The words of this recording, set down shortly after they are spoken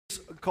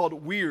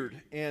called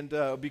WEiRD,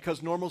 and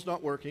because normal's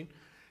not working.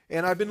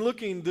 And I've been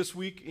looking this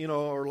week,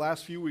 or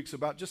last few weeks,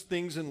 about just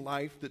things in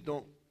life that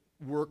don't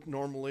work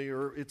normally,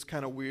 or it's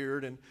kind of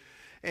weird.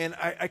 And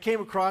I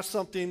came across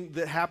something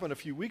that happened a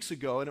few weeks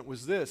ago, and it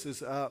was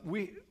this: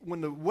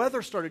 when the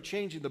weather started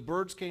changing, the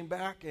birds came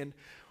back, and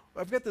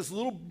I've got this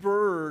little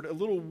bird, a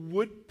little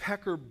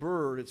woodpecker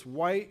bird. It's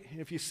white.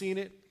 If you've seen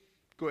it,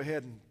 go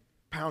ahead and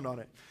pound on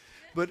it.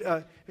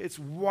 But it's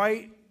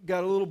white,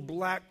 got a little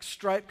black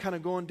stripe kind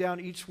of going down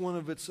each one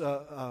of its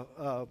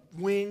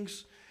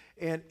wings,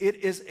 and it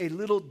is a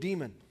little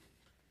demon.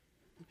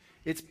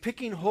 It's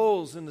picking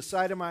holes in the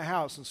side of my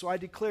house, and so I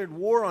declared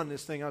war on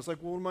this thing. I was like,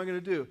 well, what am I going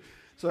to do?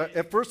 So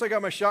at first I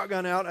got my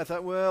shotgun out. I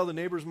thought, well, the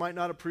neighbors might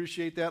not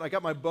appreciate that. I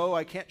got my bow.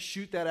 I can't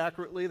shoot that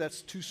accurately.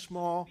 That's too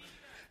small.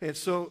 And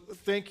so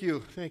thank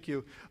you.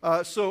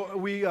 So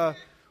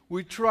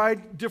we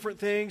tried different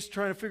things,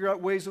 trying to figure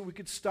out ways that we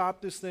could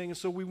stop this thing. And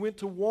so we went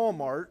to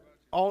Walmart.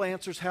 All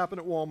answers happen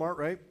at Walmart,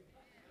 right?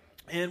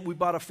 And we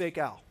bought a fake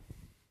owl.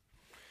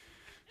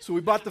 So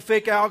we bought the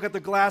fake owl, got the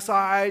glass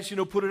eyes,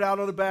 put it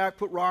out on the back,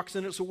 put rocks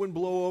in it so it wouldn't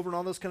blow over and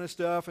all this kind of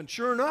stuff. And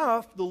sure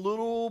enough, the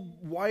little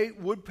white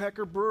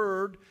woodpecker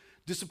bird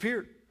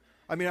disappeared.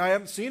 I mean, I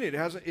haven't seen it.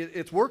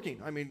 It's working.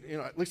 I mean,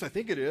 at least I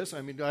think it is. I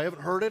mean, I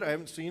haven't heard it. I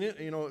haven't seen it.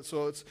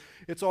 So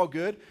it's all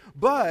good.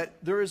 But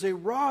there is a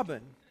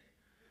robin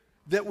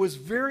that was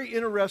very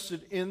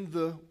interested in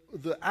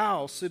the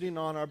owl sitting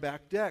on our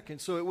back deck. And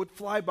so it would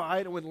fly by,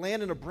 and it would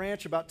land in a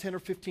branch about 10 or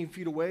 15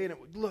 feet away, and it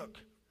would look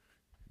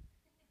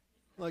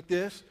like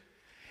this,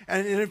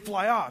 and it'd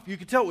fly off. You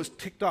could tell it was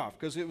ticked off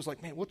because it was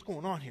like, man, what's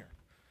going on here?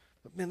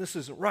 But, man, this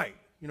isn't right.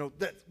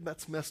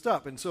 That's messed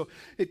up. And so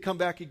it'd come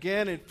back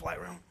again and fly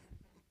around,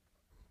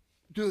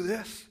 do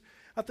this.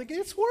 I'm thinking,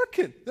 it's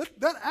working.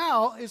 That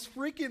owl is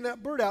freaking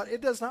that bird out.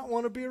 It does not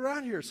want to be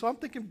around here. So I'm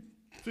thinking,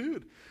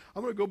 dude,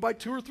 I'm going to go buy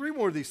 2 or 3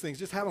 more of these things,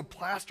 just have them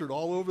plastered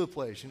all over the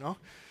place,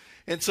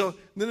 And so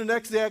then the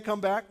next day I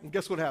come back, and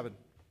guess what happened?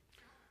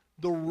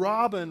 The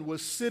robin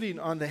was sitting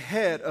on the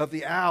head of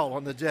the owl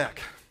on the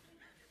deck.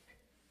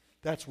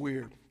 That's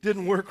weird.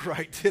 Didn't work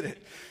right, did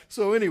it?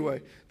 So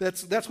anyway,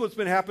 that's what's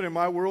been happening in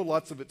my world.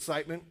 Lots of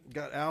excitement.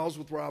 Got owls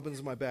with robins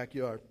in my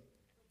backyard.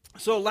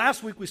 So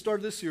last week we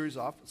started this series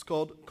off. It's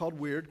called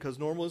WEiRD, because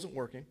normal isn't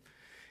working.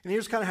 And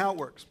here's kind of how it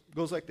works. It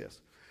goes like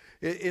this.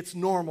 It's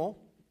normal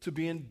to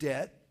be in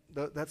debt.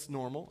 That's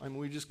normal. I mean,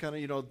 we just kind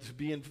of, to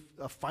be in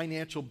a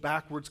financial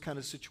backwards kind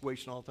of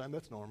situation all the time.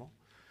 That's normal.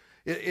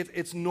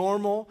 It's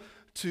normal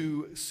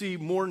to see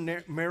more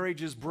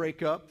marriages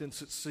break up than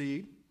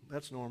succeed.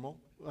 That's normal.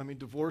 I mean,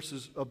 divorce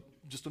is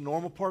just a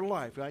normal part of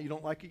life. Right? You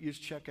don't like it, you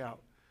just check out.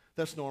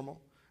 That's normal.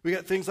 We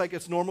got things like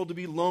it's normal to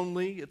be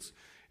lonely. It's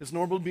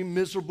normal to be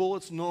miserable.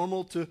 It's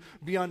normal to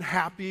be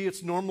unhappy.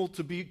 It's normal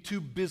to be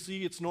too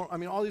busy.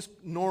 All these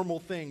normal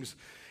things.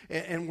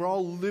 And we're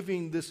all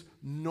living this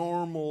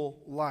normal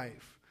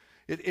life.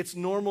 It's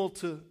normal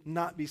to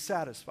not be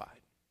satisfied,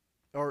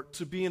 or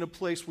to be in a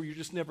place where you're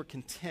just never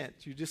content.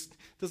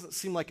 Doesn't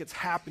seem like it's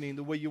happening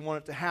the way you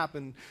want it to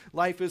happen.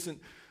 Life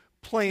isn't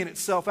playing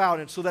itself out,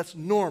 and so that's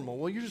normal.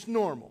 Well, you're just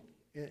normal.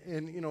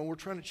 And we're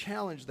trying to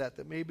challenge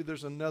that maybe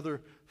there's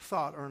another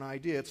thought or an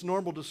idea. It's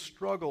normal to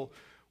struggle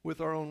with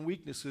our own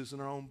weaknesses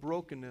and our own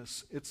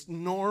brokenness. It's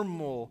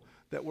normal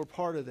that we're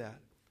part of that.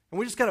 And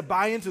we just got to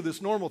buy into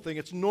this normal thing.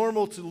 It's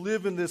normal to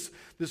live in this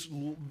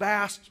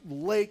vast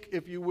lake,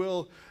 if you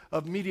will,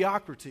 of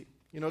mediocrity.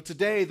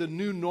 Today the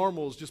new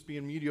normal is just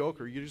being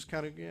mediocre. You just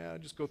kind of,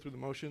 just go through the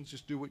motions,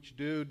 just do what you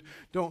do.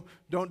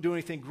 Don't do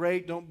anything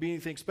great, don't be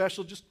anything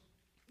special. Just,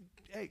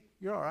 hey,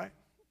 you're all right.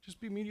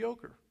 Just be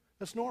mediocre.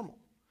 That's normal.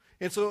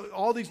 And so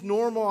all these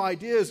normal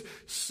ideas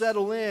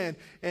settle in,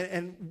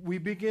 and we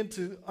begin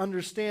to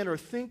understand or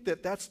think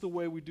that that's the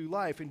way we do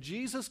life. And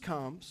Jesus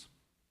comes,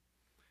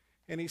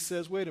 and he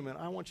says, wait a minute,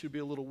 I want you to be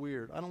a little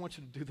weird. I don't want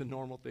you to do the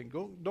normal thing.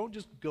 Don't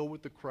just go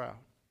with the crowd.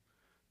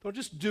 Don't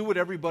just do what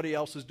everybody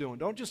else is doing.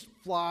 Don't just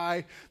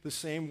fly the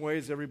same way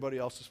as everybody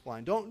else is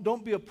flying.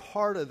 Don't be a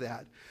part of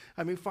that.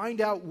 Find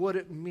out what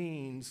it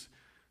means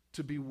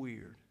to be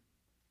weird.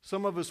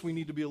 Some of us, we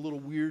need to be a little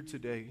weird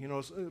today.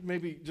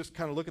 Maybe just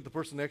kind of look at the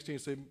person next to you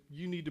and say,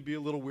 you need to be a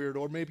little weird,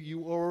 or maybe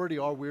you already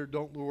are weird.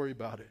 Don't worry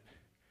about it.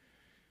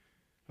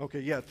 Okay,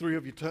 yeah, 3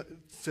 of you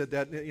said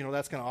that.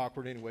 That's kind of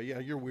awkward anyway. Yeah,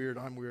 you're weird.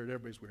 I'm weird.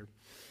 Everybody's weird.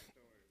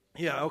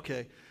 Yeah,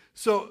 okay.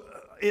 So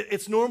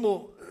it's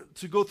normal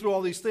to go through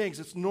all these things.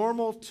 It's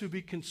normal to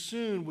be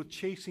consumed with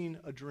chasing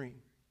a dream.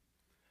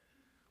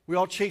 We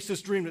all chase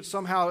this dream that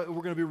somehow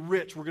we're going to be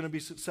rich, we're going to be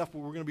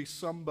successful, we're going to be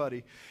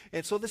somebody.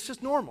 And so that's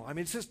just normal.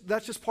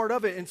 That's just part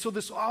of it. And so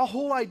this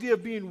whole idea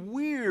of being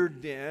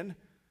weird then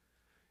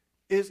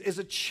is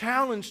a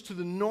challenge to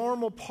the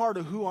normal part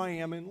of who I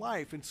am in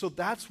life. And so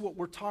that's what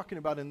we're talking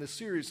about in this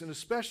series, and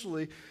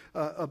especially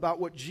about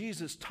what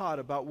Jesus taught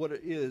about what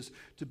it is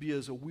to be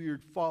as a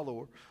weird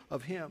follower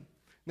of him.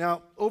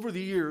 Now, over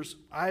the years,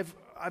 I've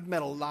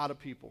met a lot of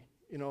people,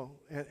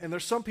 and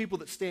there's some people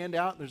that stand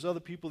out, and there's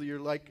other people that you're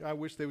like, I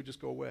wish they would just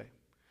go away.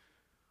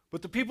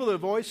 But the people that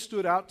have always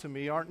stood out to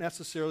me aren't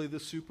necessarily the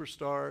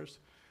superstars.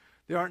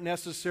 They aren't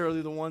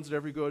necessarily the ones that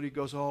everybody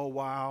goes, oh,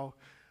 wow.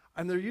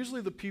 And they're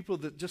usually the people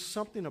that just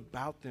something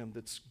about them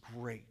that's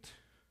great.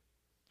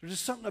 There's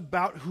just something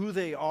about who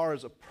they are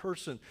as a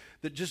person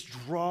that just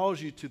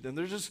draws you to them.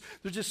 There's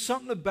just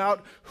something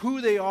about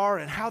who they are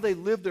and how they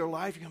live their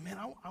life. You go, man,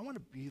 I want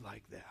to be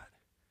like that.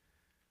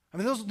 I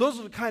mean, those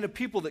are the kind of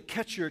people that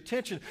catch your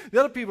attention. The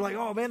other people are like,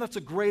 oh, man, that's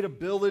a great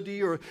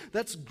ability, or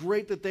that's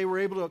great that they were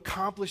able to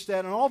accomplish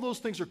that, and all those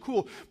things are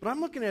cool. But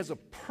I'm looking as a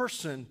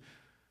person,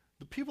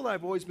 the people that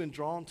I've always been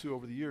drawn to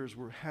over the years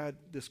had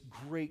this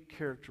great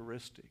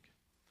characteristic.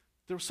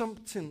 There was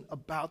something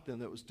about them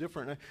that was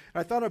different. And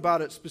I thought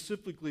about it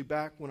specifically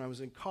back when I was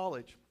in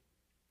college,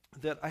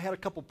 that I had a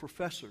couple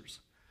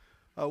professors.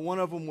 One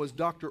of them was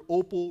Dr.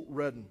 Opal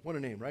Redden. What a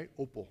name, right?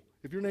 Opal.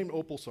 If you're named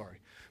Opal, sorry.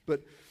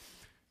 But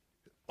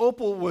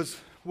Opal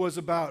was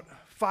about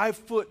 5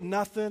 foot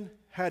nothing,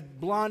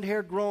 had blonde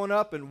hair growing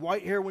up and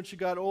white hair when she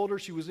got older.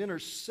 She was in her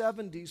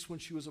 70s when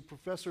she was a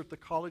professor at the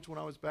college when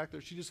I was back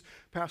there. She just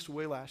passed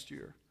away last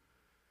year.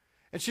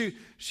 And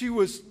she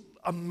was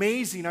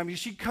amazing. I mean,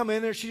 she'd come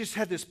in there, she just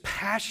had this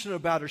passion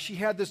about her. She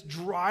had this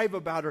drive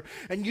about her.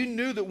 And you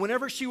knew that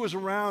whenever she was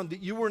around,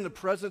 that you were in the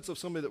presence of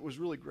somebody that was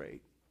really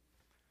great.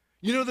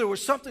 You know, there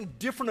was something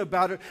different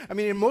about her. I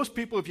mean, and most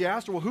people, if you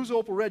asked her, well, who's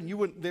Opal Redden?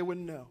 They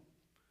wouldn't know.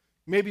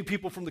 Maybe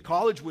people from the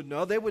college would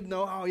know. They would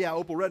know, oh yeah,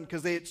 Opal Redden,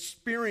 because they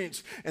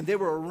experienced and they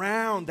were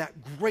around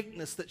that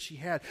greatness that she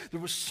had. There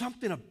was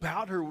something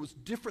about her that was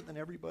different than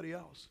everybody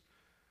else.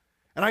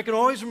 And I can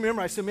always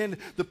remember, I said, man,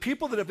 the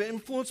people that have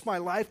influenced my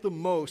life the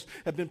most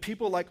have been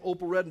people like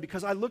Opal Redden,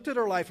 because I looked at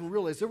her life and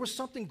realized there was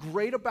something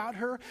great about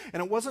her,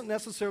 and it wasn't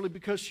necessarily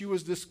because she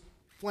was this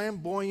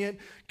flamboyant,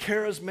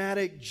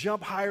 charismatic,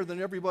 jump higher than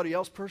everybody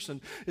else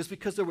person. It's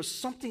because there was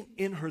something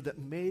in her that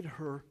made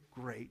her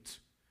great.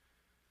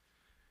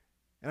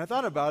 And I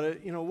thought about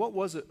it, you know, what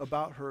was it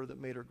about her that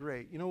made her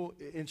great? You know,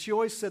 and she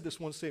always said this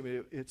one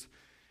statement,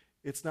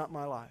 it's not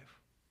my life.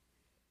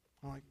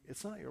 I'm like,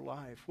 it's not your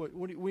life. What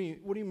do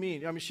you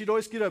mean? I mean, she'd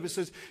always get up and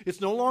says,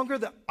 it's no longer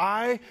that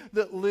I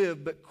that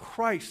live, but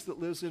Christ that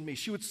lives in me.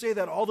 She would say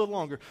that all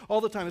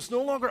the time. It's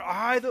no longer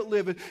I that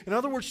live. In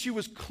other words, she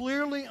was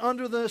clearly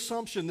under the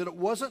assumption that it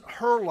wasn't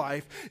her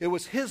life, it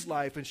was his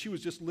life, and she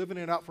was just living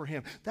it out for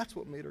him. That's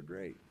what made her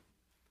great.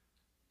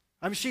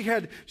 I mean,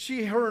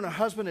 her and her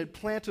husband had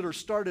planted or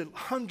started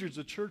hundreds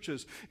of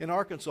churches in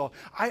Arkansas.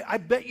 I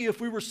bet you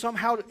if we were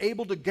somehow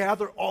able to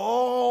gather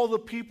all the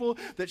people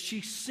that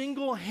she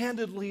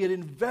single-handedly had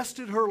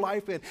invested her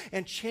life in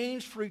and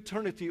changed for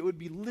eternity, it would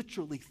be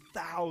literally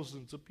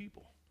thousands of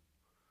people.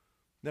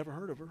 Never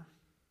heard of her,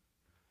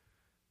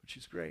 but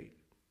she's great.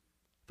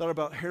 Thought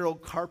about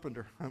Harold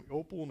Carpenter.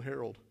 Opal and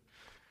Harold.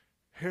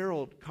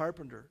 Harold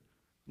Carpenter,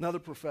 another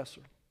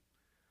professor.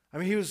 I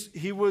mean,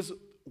 he was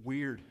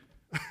weird.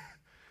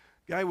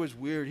 Guy was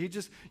weird.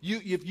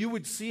 If you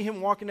would see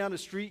him walking down the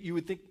street, you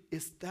would think,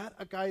 is that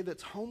a guy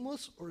that's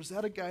homeless, or is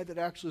that a guy that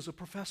actually is a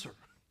professor?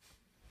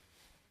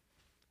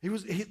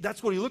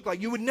 That's what he looked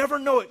like. You would never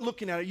know it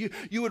looking at it.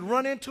 You would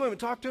run into him and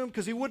talk to him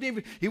because he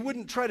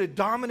wouldn't try to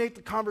dominate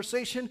the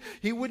conversation.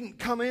 He wouldn't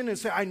come in and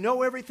say, I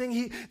know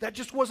everything. That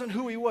just wasn't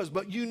who he was.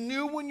 But you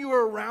knew when you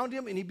were around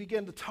him and he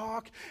began to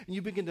talk and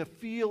you began to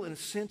feel and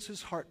sense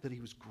his heart that he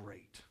was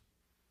great.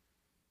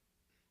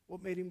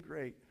 What made him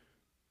great?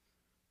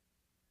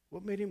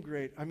 What made him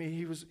great? I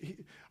mean,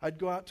 I'd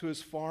go out to his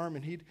farm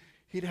and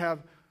he'd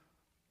have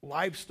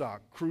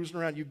livestock cruising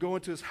around. You'd go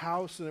into his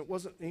house and it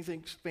wasn't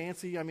anything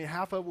fancy. I mean,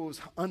 half of it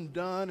was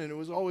undone and it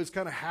was always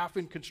kind of half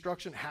in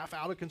construction, half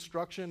out of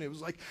construction. It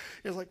was like,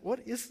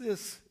 what is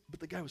this? But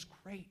the guy was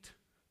great.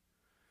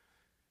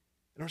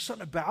 And there was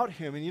something about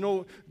him. And you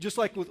know, just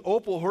like with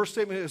Opal, her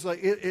statement is like,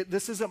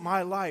 this isn't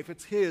my life,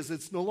 it's his.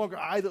 It's no longer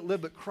I that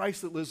live, but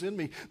Christ that lives in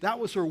me. That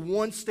was her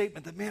one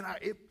statement that, man,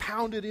 it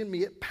pounded in me,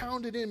 it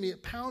pounded in me,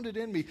 it pounded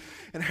in me.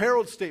 And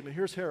Harold's statement,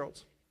 here's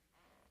Harold's.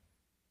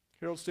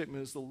 Harold's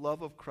statement is, the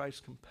love of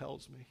Christ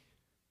compels me.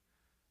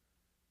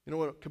 You know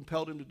what it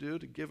compelled him to do?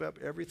 To give up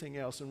everything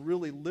else. And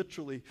really,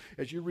 literally,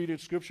 as you read in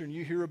Scripture and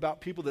you hear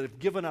about people that have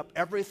given up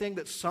everything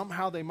that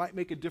somehow they might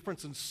make a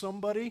difference in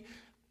somebody,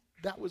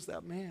 that was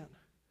that man.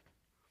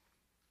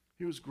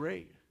 He was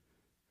great.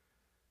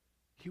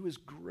 He was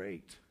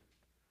great.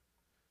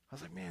 I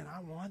was like, man, I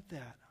want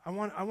that. I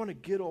want to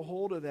get a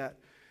hold of that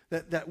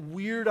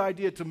weird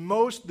idea. To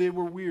most, they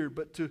were weird,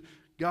 but to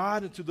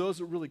God and to those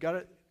that really got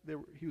it,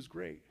 he was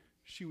great.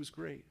 She was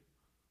great.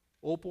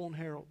 Opal and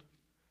Harold.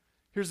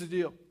 Here's the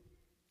deal.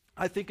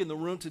 I think in the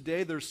room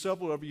today, there's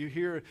several of you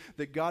here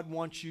that God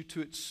wants you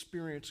to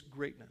experience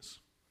greatness.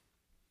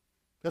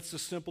 That's the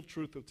simple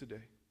truth of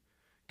today.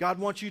 God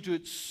wants you to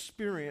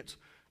experience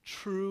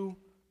true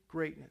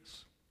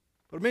greatness.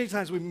 But many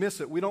times we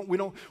miss it. We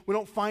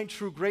don't find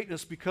true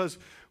greatness because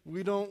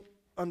we don't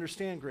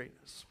understand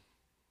greatness.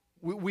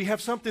 We have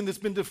something that's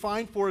been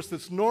defined for us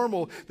that's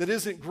normal, that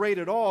isn't great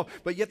at all,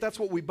 but yet that's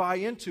what we buy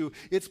into.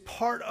 It's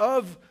part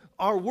of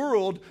our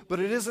world, but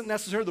it isn't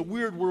necessarily the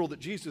weird world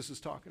that Jesus is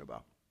talking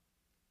about.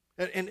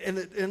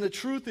 And the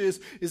truth is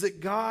that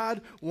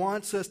God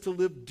wants us to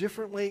live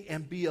differently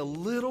and be a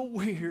little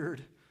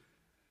weird.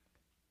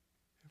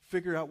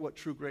 Figure out what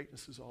true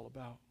greatness is all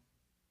about.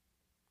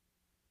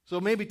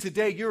 So maybe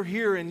today you're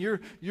here and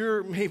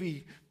you're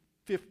maybe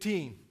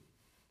 15.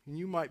 And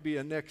you might be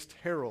a next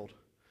Harold.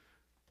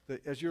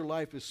 That as your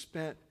life is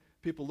spent,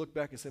 people look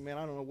back and say, man,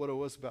 I don't know what it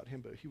was about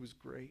him, but he was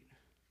great.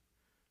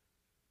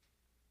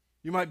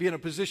 You might be in a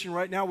position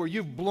right now where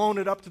you've blown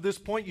it up to this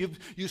point.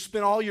 You've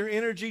spent all your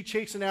energy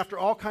chasing after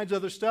all kinds of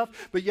other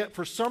stuff, but yet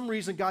for some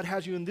reason God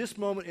has you in this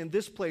moment, in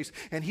this place,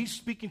 and he's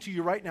speaking to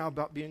you right now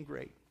about being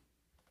great.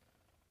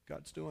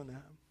 God's doing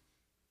that.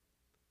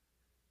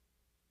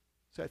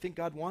 So I think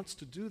God wants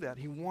to do that.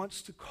 He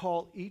wants to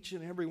call each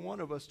and every one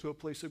of us to a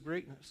place of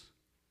greatness.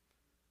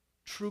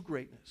 True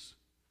greatness.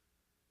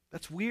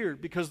 That's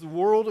weird because the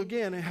world,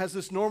 again, it has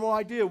this normal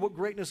idea of what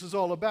greatness is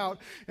all about.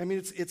 I mean,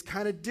 it's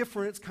kind of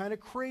different. It's kind of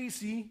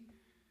crazy.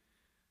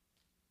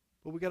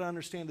 But we got to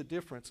understand the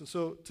difference. And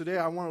so today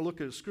I want to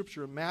look at a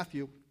scripture in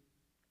Matthew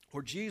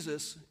where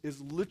Jesus is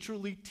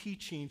literally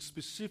teaching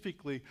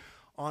specifically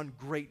on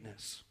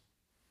greatness.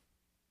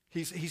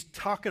 He's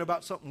talking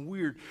about something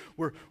weird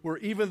where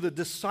even the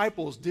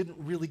disciples didn't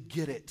really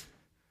get it.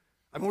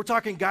 I mean, we're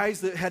talking guys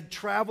that had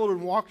traveled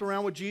and walked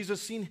around with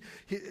Jesus,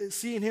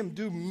 seeing him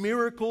do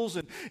miracles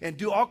and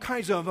do all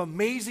kinds of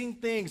amazing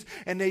things,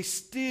 and they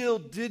still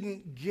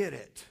didn't get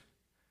it.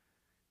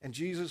 And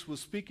Jesus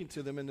was speaking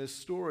to them in this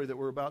story that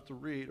we're about to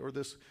read, or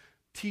this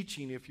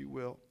teaching, if you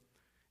will.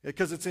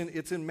 Because it's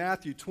in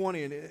Matthew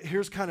 20, and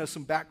here's kind of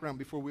some background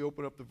before we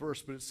open up the verse,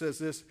 but it says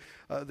this,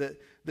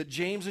 that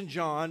James and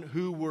John,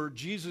 who were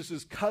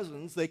Jesus'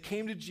 cousins, they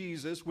came to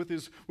Jesus with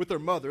their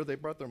mother. They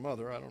brought their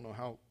mother. I don't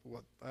know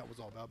what that was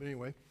all about, but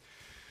anyway.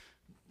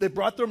 They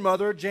brought their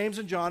mother, James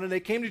and John, and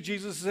they came to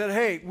Jesus and said,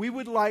 hey, we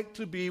would like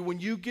to be, when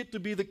you get to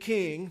be the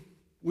king,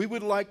 we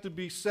would like to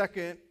be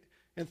second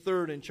and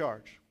third in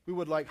charge. We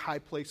would like high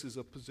places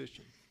of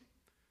position.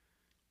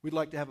 We'd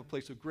like to have a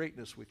place of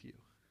greatness with you.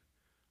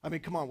 I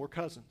mean, come on, we're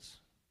cousins.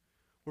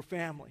 We're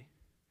family.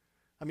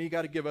 I mean, you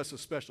got to give us a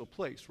special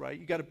place, right?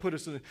 You got to put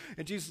us in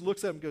and Jesus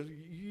looks at him and goes,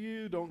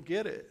 you don't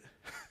get it.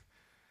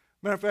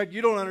 Matter of fact,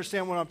 you don't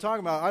understand what I'm talking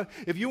about.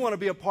 If you want to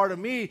be a part of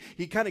me,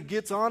 he kind of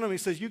gets on him. He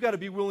says, you got to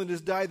be willing to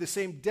die the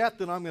same death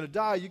that I'm going to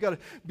die. You got to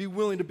be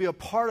willing to be a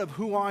part of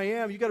who I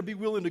am. You got to be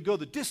willing to go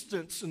the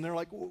distance. And they're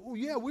like, well,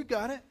 yeah, we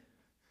got it.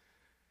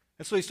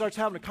 And so he starts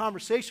having a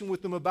conversation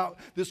with them about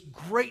this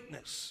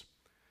greatness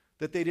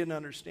that they didn't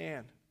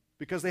understand.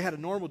 Because they had a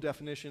normal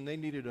definition, they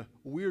needed a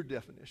weird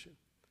definition.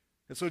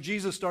 And so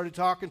Jesus started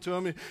talking to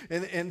them,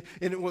 and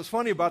it was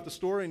funny about the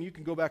story, and you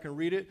can go back and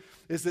read it,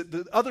 is that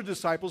the other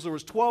disciples, there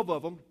was 12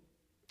 of them,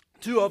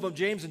 2 of them,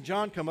 James and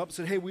John, come up and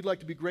said, hey, we'd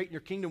like to be great in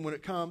your kingdom when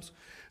it comes.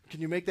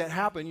 Can you make that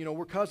happen? You know,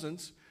 we're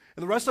cousins.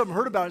 And the rest of them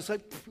heard about it and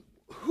said,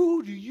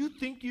 who do you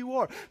think you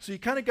are? So you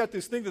kind of got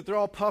this thing that they're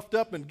all puffed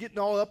up and getting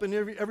all up in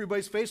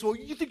everybody's face. Well,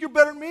 you think you're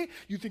better than me?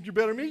 You think you're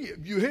better than me?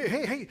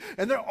 Hey.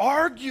 And they're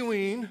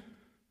arguing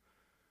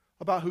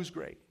about who's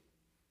great.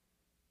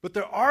 But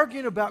they're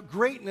arguing about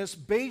greatness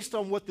based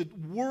on what the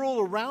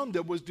world around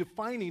them was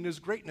defining as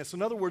greatness.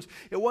 In other words,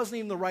 it wasn't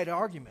even the right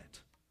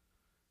argument.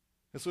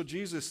 And so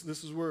Jesus,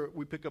 this is where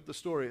we pick up the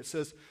story. It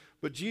says,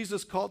 but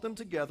Jesus called them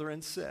together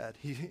and said,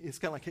 it's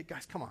kind of like, hey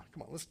guys, come on,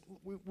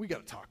 we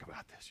got to talk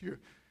about this. You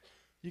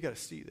got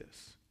to see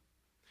this.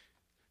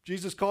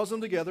 Jesus calls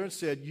them together and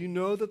said, you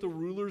know that the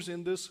rulers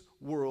in this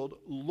world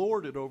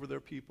lord it over their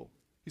people.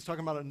 He's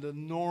talking about the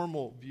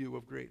normal view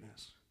of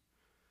greatness.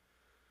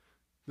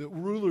 The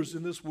rulers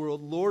in this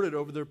world lord it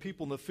over their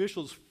people, and the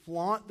officials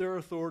flaunt their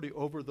authority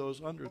over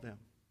those under them.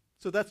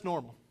 So that's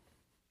normal.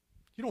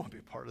 You don't want to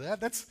be a part of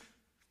that. That's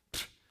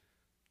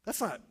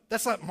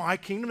not my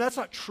kingdom. That's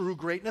not true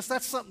greatness.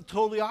 That's something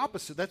totally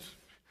opposite.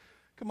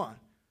 Come on.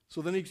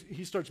 So then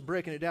he starts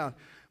breaking it down,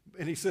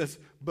 and he says,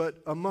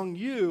 but among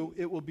you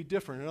it will be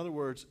different. In other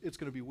words, it's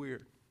going to be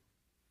weird.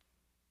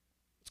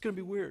 It's going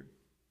to be weird.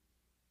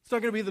 It's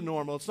not going to be the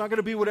normal. It's not going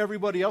to be what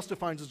everybody else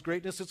defines as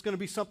greatness. It's going to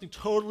be something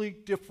totally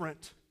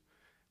different.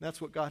 And that's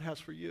what God has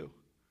for you.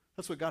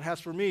 That's what God has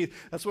for me.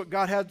 That's what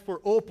God had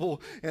for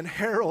Opal and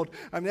Harold.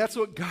 I mean, that's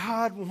what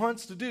God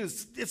wants to do.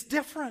 It's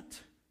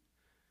different.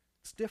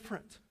 It's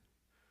different.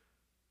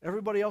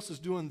 Everybody else is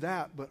doing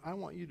that, but I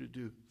want you to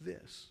do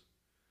this.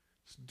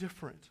 It's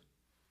different.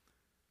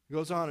 It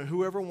goes on, and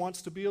whoever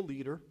wants to be a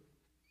leader,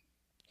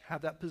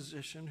 have that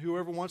position.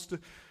 Whoever wants to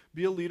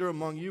be a leader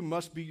among you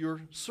must be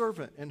your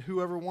servant. And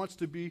whoever wants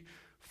to be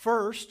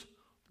first,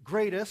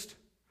 greatest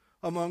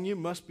among you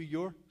must be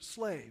your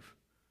slave.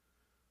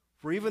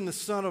 For even the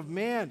Son of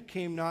Man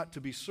came not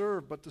to be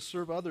served, but to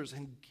serve others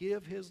and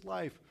give his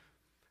life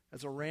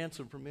as a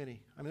ransom for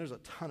many. I mean, there's a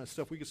ton of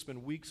stuff. We could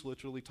spend weeks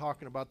literally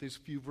talking about these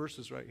few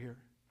verses right here.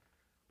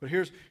 But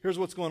here's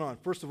what's going on.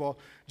 First of all,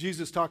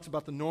 Jesus talks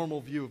about the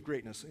normal view of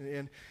greatness.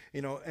 And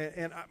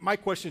my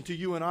question to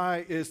you and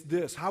I is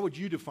this. How would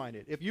you define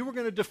it? If you were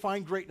going to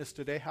define greatness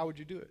today, how would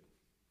you do it?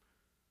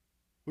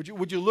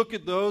 Would you look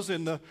at those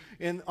on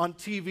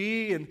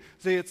TV and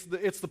say it's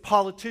the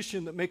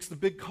politician that makes the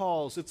big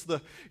calls, it's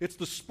the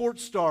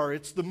sports star,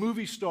 it's the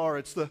movie star,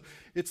 it's the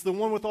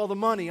one with all the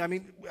money? I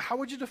mean, how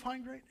would you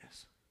define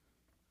greatness?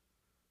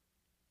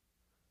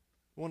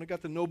 The one that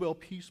got the Nobel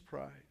Peace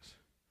Prize.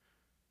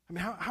 I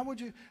mean,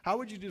 how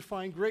would you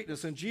define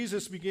greatness? And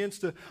Jesus begins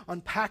to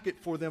unpack it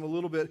for them a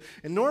little bit.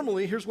 And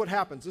normally, here's what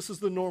happens. This is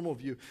the normal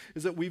view,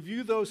 is that we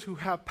view those who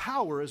have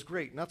power as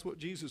great. And that's what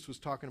Jesus was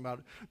talking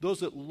about. Those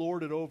that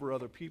lord it over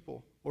other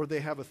people, or they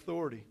have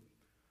authority.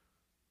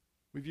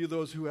 We view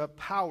those who have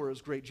power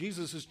as great.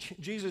 Jesus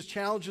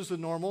challenges the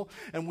normal,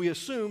 and we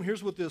assume,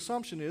 here's what the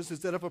assumption is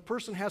that if a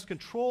person has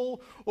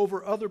control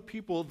over other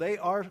people, they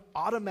are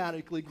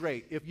automatically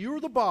great. If you're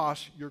the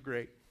boss, you're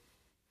great.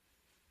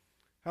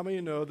 How many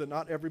of you know that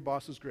not every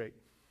boss is great?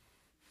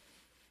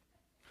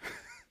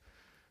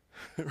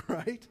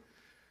 Right?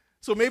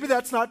 So maybe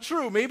that's not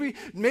true.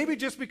 Maybe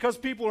just because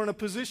people are in a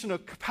position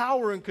of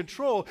power and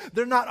control,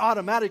 they're not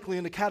automatically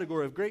in the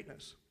category of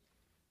greatness.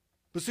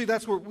 But see,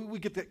 that's where we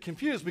get that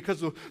confused,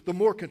 because the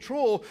more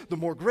control, the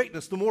more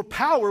greatness, the more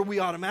power, we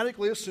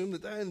automatically assume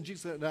that, and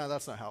Jesus said, no,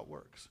 that's not how it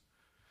works.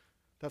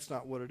 That's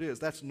not what it is.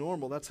 That's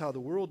normal. That's how the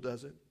world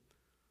does it.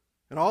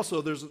 And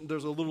also, there's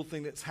a little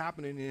thing that's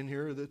happening in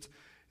here that's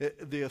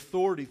the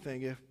authority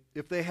thing.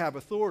 If they have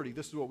authority,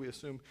 this is what we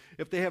assume.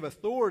 If they have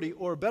authority,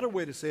 or a better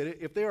way to say it,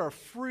 if they are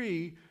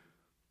free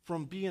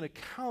from being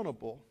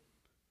accountable,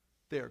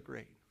 they are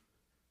great.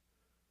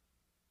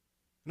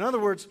 In other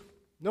words,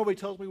 nobody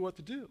tells me what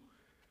to do.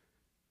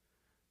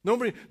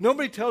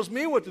 Nobody tells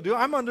me what to do.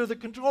 I'm under the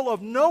control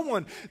of no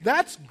one.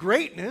 That's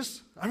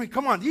greatness. I mean,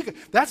 come on.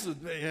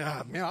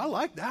 I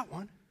like that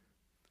one.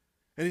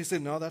 And he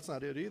said, no, that's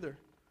not it either.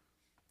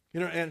 You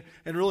know, and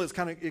really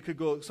it could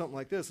go something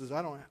like this, is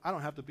I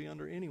don't have to be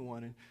under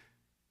anyone. And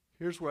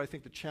here's where I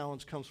think the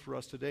challenge comes for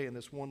us today in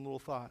this one little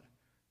thought.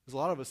 Because a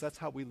lot of us, that's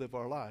how we live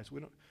our lives.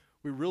 We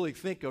really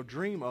think or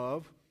dream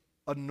of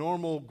a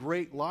normal,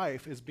 great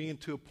life as being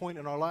to a point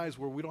in our lives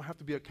where we don't have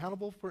to be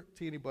accountable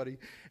to anybody,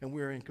 and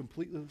we're in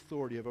complete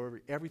authority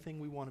over everything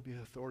we want to be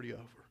authority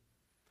over.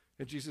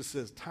 And Jesus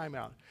says, time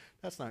out.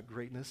 That's not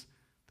greatness.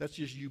 That's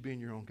just you being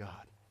your own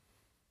God.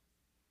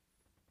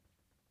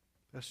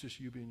 That's just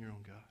you being your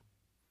own God.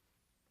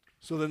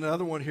 So then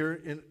another one here,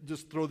 and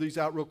just throw these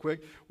out real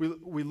quick.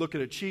 We look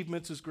at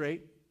achievements as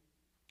great.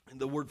 And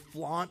the word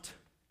flaunt,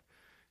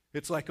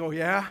 it's like, oh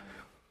yeah,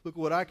 look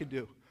what I can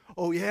do.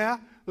 Oh yeah,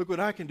 look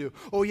what I can do.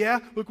 Oh yeah,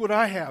 look what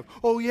I have.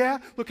 Oh yeah,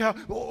 look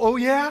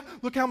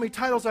how many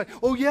titles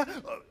oh yeah.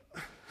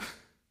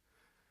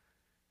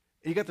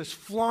 You got this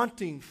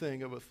flaunting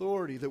thing of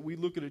authority that we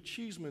look at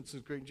achievements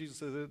as great. And Jesus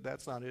says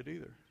that's not it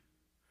either.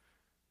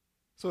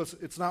 So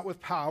it's not with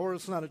power,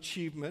 it's not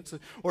achievements.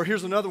 Or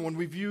here's another one.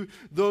 We view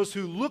those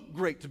who look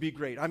great to be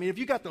great. I mean, if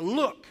you got the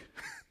look,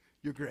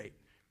 you're great,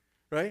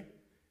 right?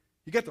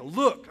 You got the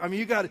look. I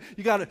mean, you got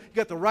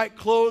the right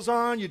clothes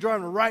on, you're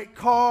driving the right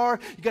car,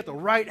 you got the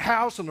right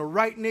house in the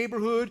right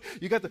neighborhood.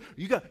 You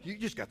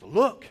just got the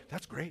look.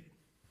 That's great.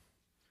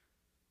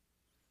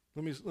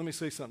 Let me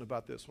say something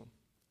about this one.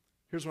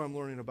 Here's what I'm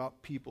learning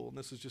about people, and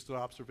this is just an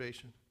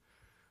observation.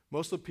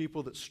 Most of the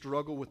people that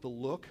struggle with the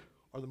look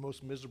are the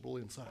most miserable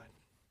inside.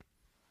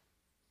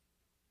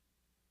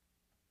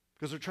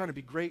 Because they're trying to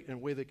be great in a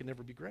way they can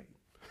never be great.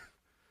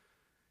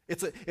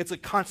 It's a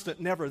constant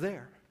never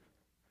there.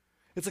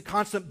 It's a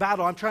constant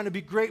battle. I'm trying to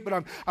be great,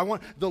 but I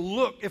want the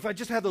look. If I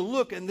just have the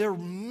look, and they're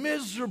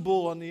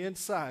miserable on the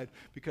inside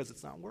because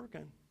it's not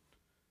working.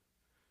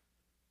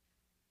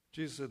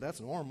 Jesus said, that's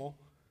normal.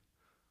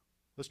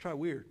 Let's try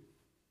weird.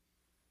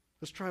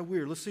 Let's try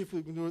weird. Let's see if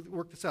we can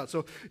work this out.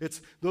 So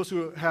it's those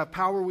who have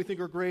power we think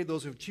are great,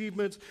 those who have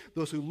achievements,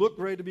 those who look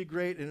great to be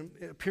great, and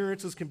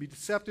appearances can be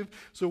deceptive.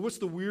 So what's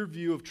the weird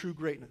view of true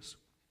greatness?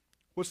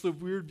 What's the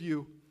weird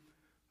view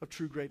of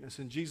true greatness?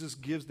 And Jesus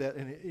gives that,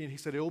 and he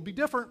said, it'll be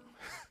different.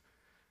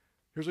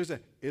 Here's what he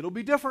said. It'll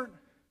be different.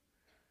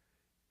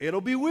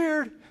 It'll be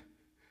weird.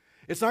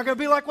 It's not going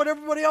to be like what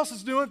everybody else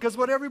is doing, because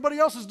what everybody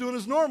else is doing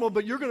is normal,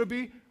 but you're going to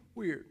be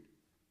weird.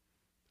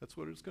 That's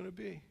what it's going to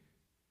be.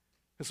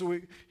 And so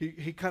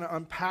he kind of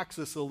unpacks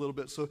this a little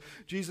bit. So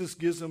Jesus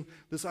gives them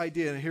this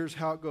idea, and here's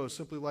how it goes,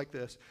 simply like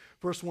this.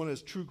 First one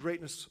is true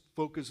greatness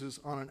focuses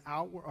on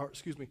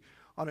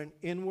an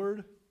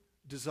inward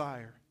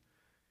desire.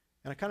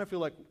 And I kind of feel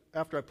like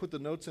after I put the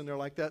notes in there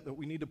like that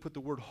we need to put the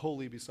word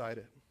holy beside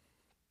it.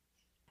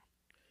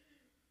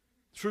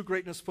 True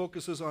greatness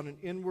focuses on an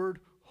inward,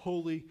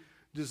 holy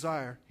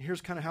desire. And here's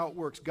kind of how it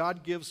works.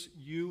 God gives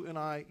you and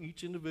I,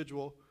 each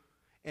individual,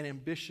 an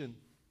ambition.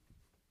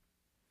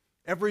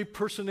 Every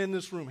person in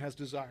this room has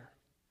desire.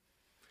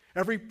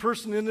 Every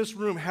person in this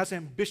room has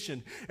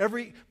ambition.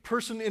 Every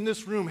person in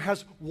this room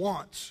has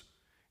wants.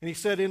 And he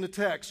said in the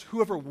text,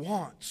 whoever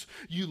wants,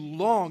 you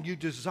long, you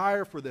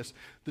desire for this.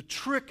 The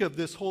trick of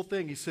this whole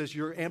thing, he says,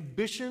 your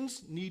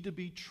ambitions need to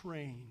be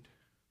trained.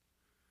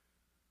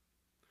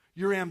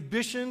 Your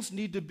ambitions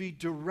need to be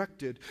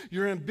directed.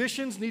 Your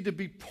ambitions need to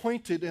be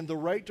pointed in the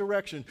right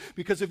direction.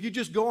 Because if you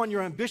just go on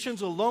your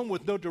ambitions alone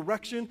with no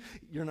direction,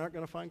 you're not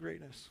going to find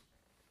greatness.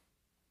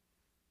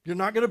 You're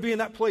not going to be in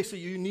that place that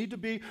you need to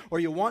be, or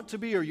you want to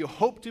be, or you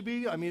hope to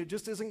be. I mean, it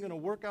just isn't going to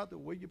work out the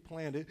way you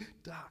planned it.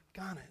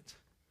 Doggone it.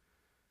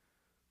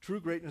 True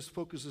greatness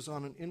focuses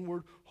on an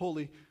inward,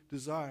 holy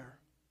desire.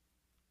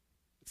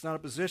 It's not a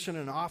position,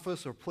 an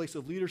office, or place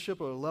of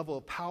leadership, or a level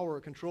of power, or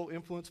control,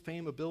 influence,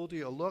 fame,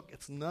 ability, or look.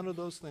 It's none of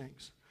those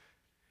things.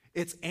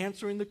 It's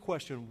answering the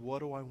question, what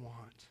do I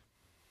want?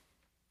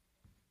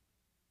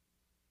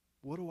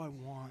 What do I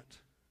want?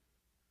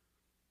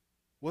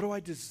 What do I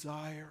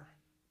desire?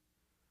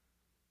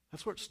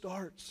 That's where it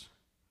starts.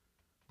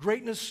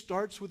 Greatness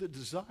starts with a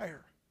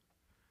desire.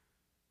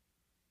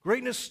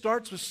 Greatness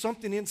starts with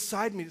something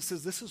inside me that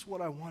says, this is what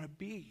I want to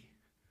be.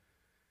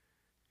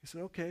 He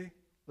said, okay,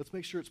 let's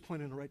make sure it's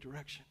pointed in the right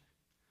direction.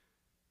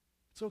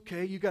 It's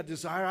okay, you got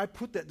desire. I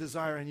put that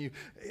desire in you.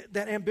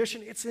 That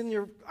ambition, it's in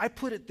your, I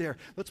put it there.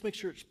 Let's make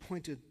sure it's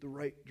pointed the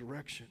right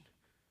direction.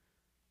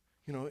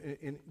 You know,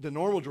 in the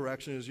normal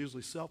direction is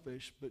usually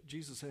selfish, but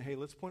Jesus said, hey,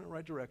 let's point it in the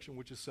right direction,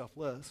 which is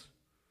selfless.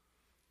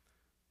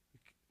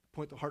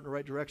 Point the heart in the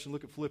right direction.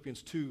 Look at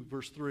Philippians 2,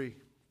 verse 3. It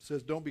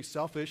says, don't be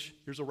selfish.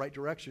 Here's a right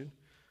direction.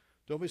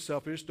 Don't be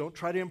selfish. Don't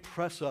try to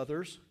impress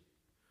others.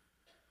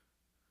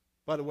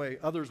 By the way,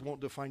 others won't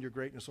define your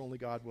greatness. Only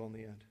God will in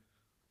the end.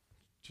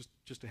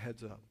 Just a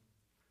heads up.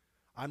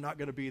 I'm not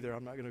going to be there.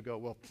 I'm not going to go,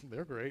 well,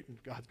 they're great.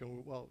 And God's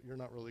going, well, you're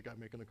not really the guy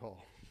making the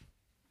call.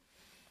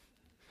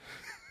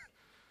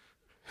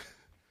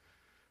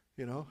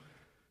 You know?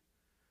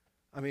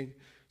 I mean,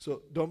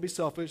 so don't be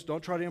selfish.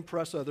 Don't try to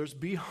impress others.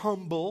 Be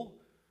humble.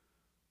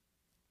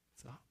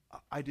 It's the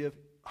idea of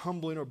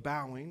humbling or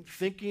bowing.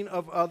 Thinking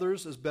of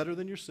others as better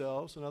than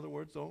yourselves. In other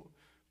words, don't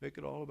make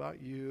it all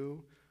about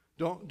you.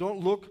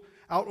 Don't look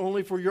out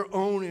only for your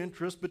own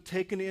interest, but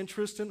take an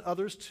interest in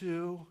others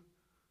too.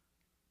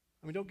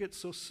 I mean, don't get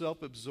so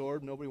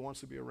self-absorbed nobody wants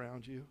to be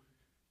around you.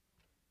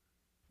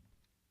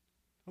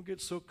 Don't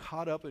get so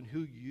caught up in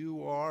who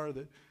you are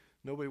that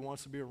nobody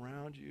wants to be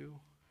around you.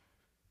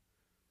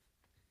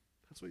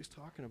 That's what he's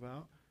talking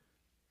about.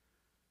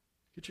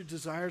 Get your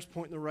desires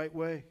pointing the right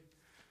way.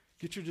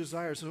 Get your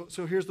desires.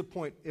 So here's the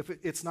point. If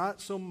it's not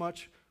so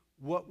much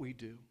what we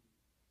do.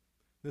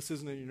 This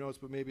isn't in your notes,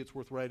 but maybe it's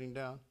worth writing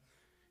down.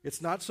 It's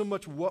not so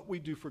much what we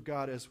do for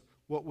God as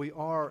what we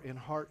are in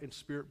heart and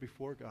spirit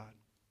before God.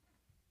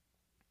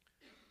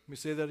 Let me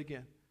say that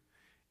again.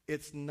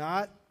 It's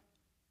not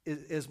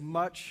as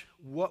much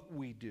what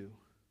we do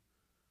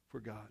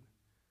for God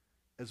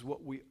as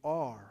what we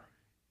are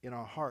in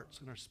our hearts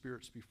and our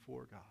spirits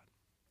before God.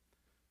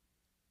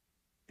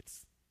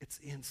 It's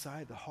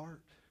inside the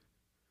heart.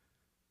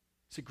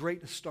 See,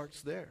 greatness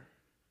starts there.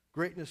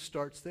 Greatness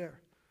starts there.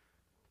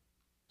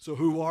 So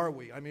who are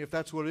we? I mean, if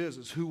that's what it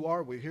is who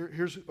are we?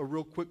 Here's a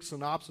real quick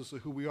synopsis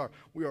of who we are.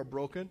 We are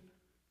broken.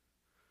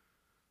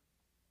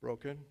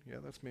 Broken. Yeah,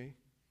 that's me.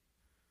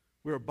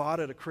 We are bought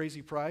at a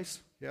crazy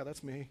price. Yeah,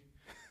 that's me.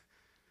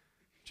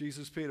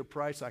 Jesus paid a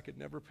price I could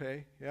never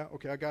pay. Yeah,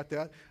 okay, I got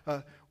that.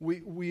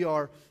 We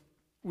are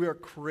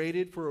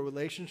created for a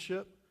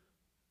relationship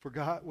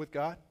with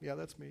God. Yeah,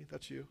 that's me.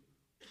 That's you.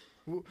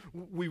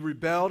 We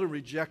rebelled and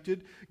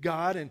rejected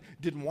God and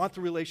didn't want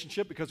the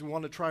relationship because we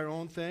wanted to try our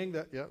own thing.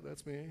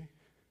 That's me.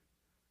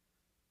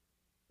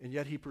 And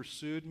yet he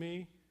pursued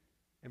me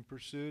and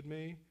pursued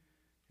me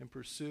and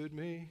pursued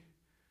me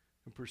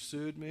and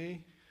pursued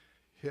me.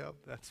 Yep,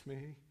 that's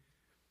me.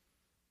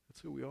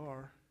 That's who we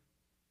are.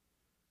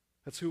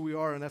 That's who we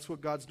are, and that's what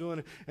God's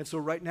doing. And so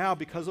right now,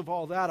 because of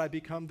all that, I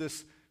become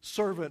this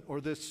servant or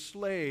this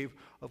slave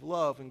of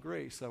love and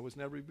grace I was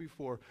never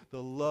before.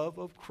 The love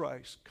of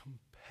Christ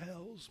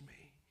compels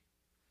me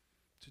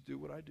to do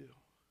what I do.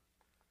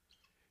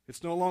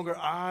 It's no longer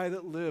I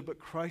that live, but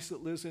Christ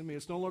that lives in me.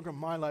 It's no longer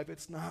my life.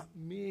 It's not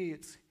me.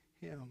 It's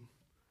him.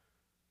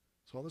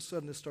 So all of a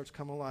sudden this starts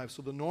coming alive.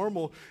 So the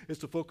normal is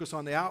to focus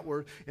on the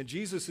outward, and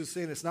Jesus is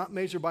saying it's not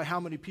measured by how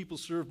many people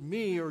serve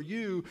me or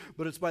you,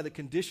 but it's by the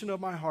condition of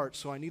my heart.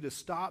 So I need to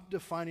stop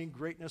defining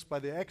greatness by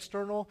the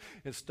external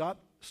and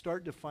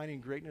start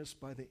defining greatness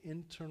by the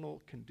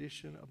internal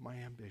condition of my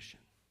ambition.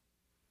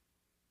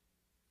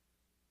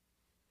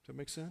 Does that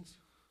make sense?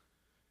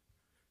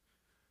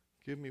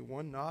 Give me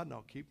one nod and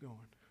I'll keep going.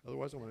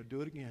 Otherwise, I'm going to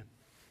do it again.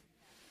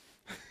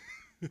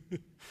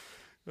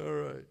 All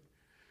right.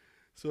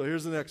 So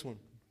here's the next one,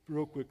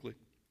 real quickly.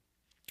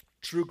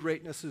 True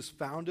greatness is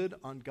founded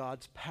on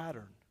God's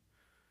pattern.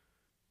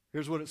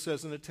 Here's what it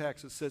says in the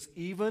text. It says,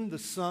 even the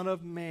Son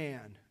of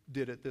Man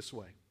did it this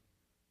way.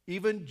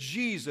 Even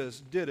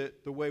Jesus did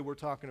it the way we're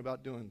talking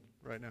about doing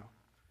right now.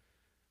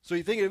 So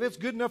you think if it's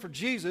good enough for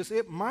Jesus,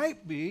 it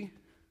might be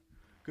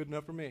good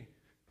enough for me.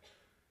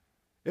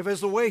 If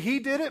it's the way he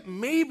did it,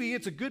 maybe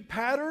it's a good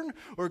pattern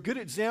or a good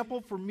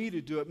example for me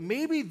to do it.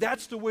 Maybe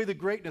that's the way the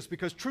greatness,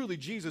 because truly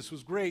Jesus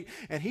was great,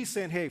 and he's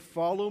saying, hey,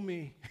 follow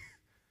me.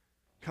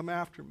 Come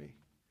after me.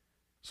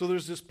 So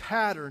there's this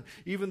pattern.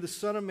 Even the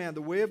Son of Man,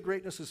 the way of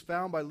greatness is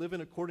found by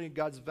living according to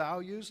God's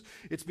values.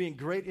 It's being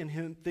great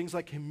in things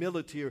like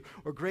humility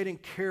or great in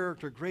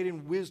character, great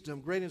in wisdom,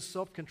 great in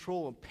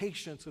self-control and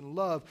patience and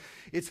love.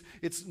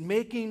 It's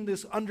making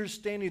this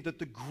understanding that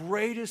the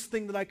greatest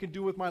thing that I can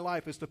do with my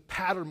life is to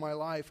pattern my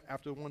life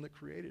after the one that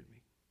created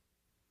me.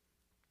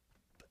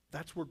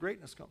 That's where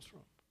greatness comes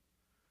from.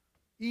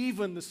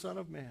 Even the Son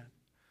of Man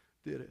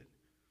did it.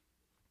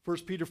 1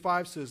 Peter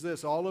 5 says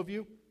this, all of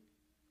you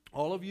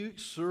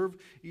serve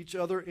each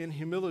other in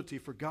humility,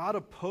 for God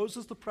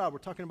opposes the proud. We're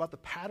talking about the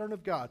pattern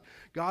of God.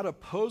 God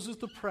opposes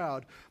the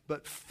proud,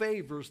 but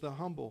favors the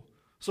humble.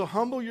 So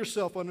humble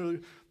yourself under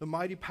the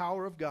mighty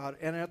power of God,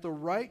 and at the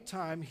right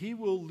time, He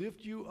will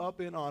lift you up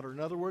in honor. In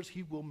other words,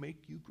 He will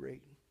make you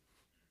great.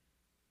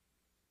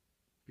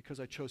 Because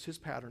I chose His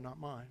pattern, not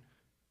mine.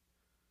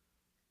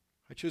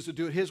 I chose to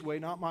do it His way,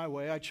 not my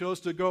way. I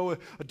chose to go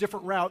a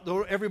different route.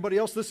 Though everybody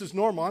else, this is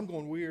normal. I'm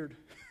going weird.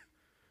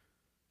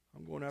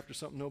 I'm going after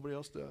something nobody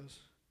else does.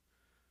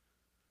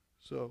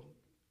 So,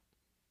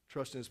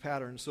 trust in His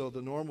pattern. So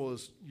the normal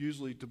is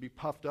usually to be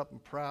puffed up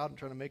and proud and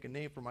trying to make a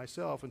name for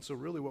myself. And so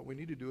really what we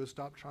need to do is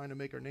stop trying to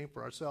make our name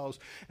for ourselves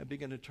and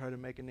begin to try to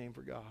make a name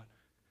for God.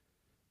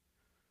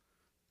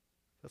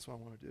 That's what I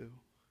want to do.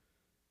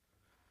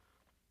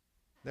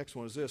 Next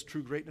one is this.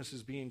 True greatness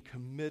is being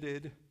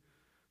committed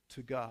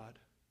to God.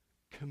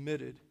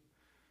 Committed.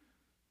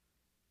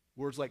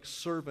 Words like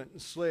servant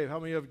and slave. How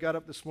many of you got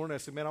up this morning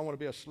and said, man, I want to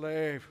be a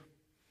slave?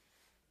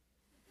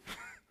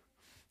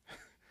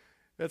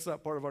 That's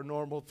not part of our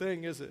normal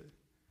thing, is it?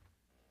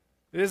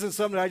 It isn't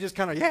something I just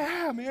kind of,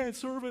 yeah, man,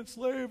 servant,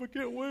 slave, I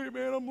can't wait,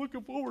 man, I'm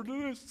looking forward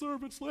to this,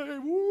 servant,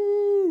 slave,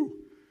 woo!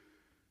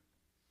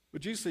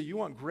 But Jesus said, you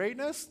want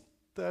greatness?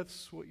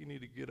 That's what you need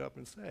to get up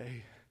and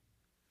say.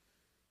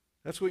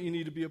 That's what you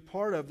need to be a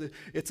part of.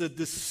 It's a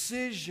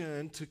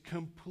decision to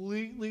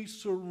completely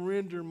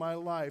surrender my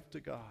life to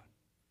God.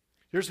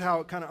 Here's how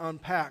it kind of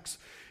unpacks.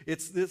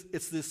 It's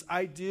this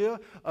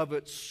idea of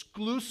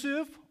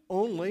exclusive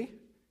availability.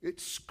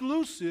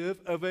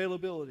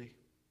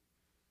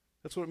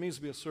 That's what it means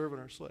to be a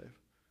servant or a slave.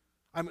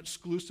 I'm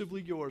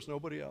exclusively yours,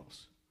 nobody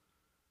else.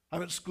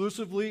 I'm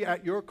exclusively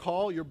at your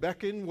call, your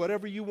beckon,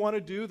 whatever you want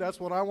to do, that's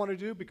what I want to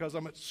do because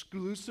I'm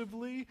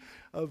exclusively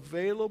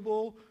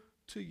available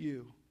to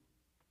you.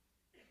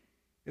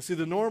 And see,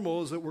 the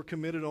normal is that we're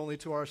committed only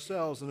to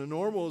ourselves. And the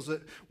normal is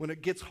that when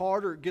it gets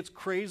hard or it gets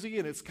crazy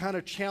and it's kind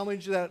of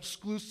challenged that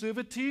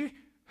exclusivity,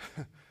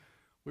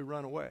 we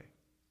run away.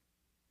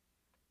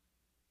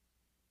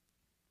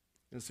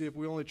 And see, if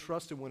we only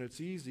trust Him when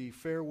it's easy,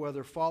 fair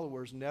weather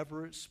followers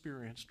never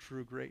experience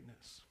true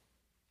greatness.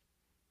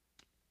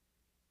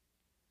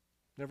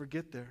 Never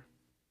get there.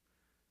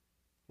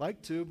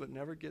 Like to, but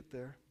never get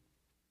there.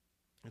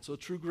 And so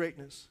true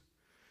greatness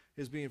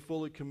is being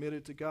fully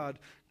committed to God.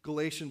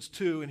 Galatians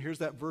 2, and here's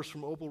that verse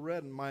from Opal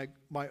Redden.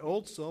 My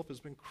old self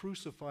has been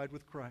crucified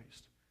with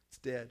Christ. It's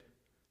dead.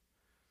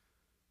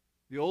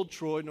 The old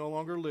Troy no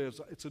longer lives.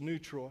 It's a new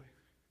Troy.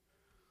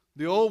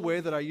 The old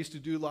way that I used to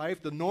do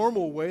life, the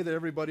normal way that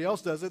everybody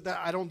else does it,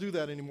 I don't do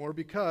that anymore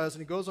because,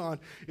 and he goes on,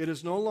 it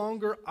is no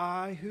longer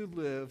I who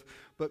live,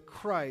 but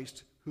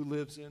Christ who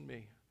lives in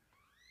me.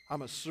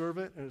 I'm a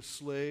servant and a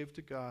slave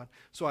to God.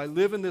 So I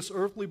live in this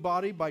earthly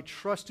body by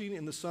trusting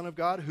in the Son of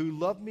God who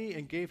loved me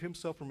and gave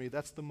Himself for me.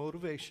 That's the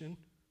motivation.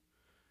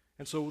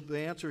 And so the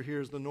answer here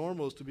is the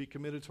normal is to be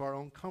committed to our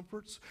own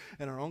comforts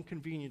and our own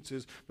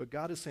conveniences. But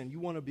God is saying, you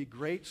want to be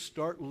great?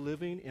 Start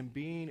living and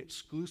being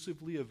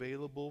exclusively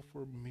available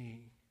for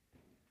me.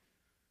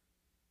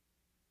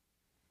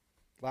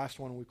 Last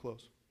one and we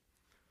close.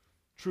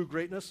 True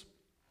greatness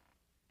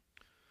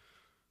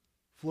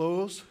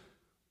flows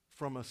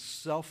from a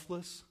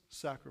selfless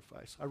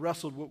sacrifice. I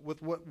wrestled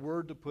with what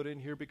word to put in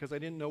here because I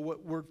didn't know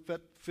what word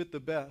fit the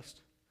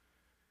best.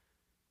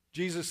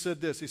 Jesus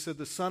said this. He said,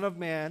 the Son of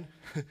Man,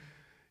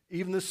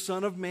 even the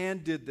Son of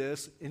Man did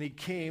this, and He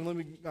came.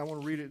 I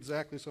want to read it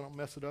exactly so I don't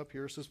mess it up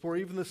here. It says, for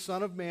even the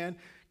Son of Man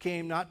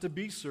came not to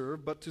be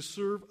served, but to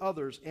serve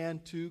others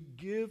and to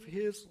give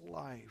His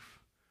life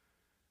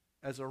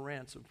as a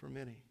ransom for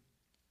many.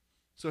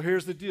 So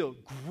here's the deal.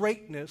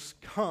 Greatness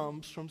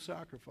comes from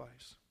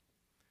sacrifice.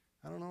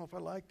 I don't know if I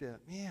like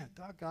that. Man,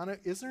 doggone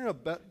it. Is there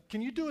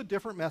can you do a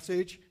different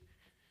message?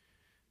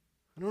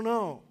 I don't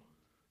know.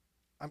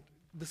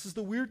 This is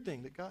the weird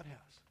thing that God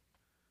has.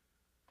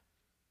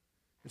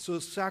 And so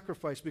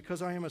sacrifice,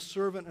 because I am a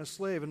servant and a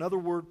slave. Another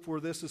word for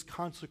this is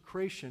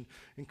consecration.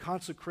 And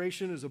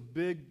consecration is a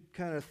big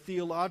kind of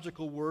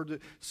theological word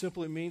that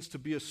simply means to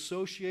be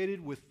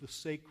associated with the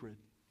sacred.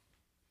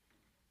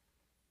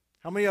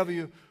 How many of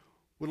you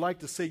would like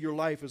to say your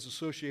life is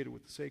associated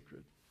with the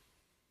sacred?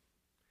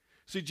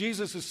 See,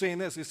 Jesus is saying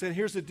this. He said,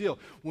 here's the deal.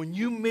 When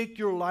you make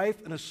your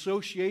life an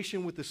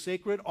association with the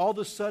sacred, all of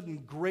a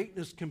sudden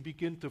greatness can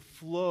begin to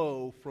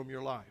flow from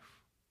your life.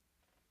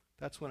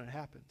 That's when it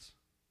happens.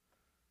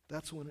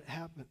 That's when it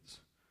happens.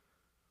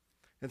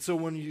 And so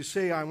when you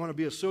say, I want to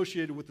be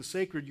associated with the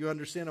sacred, you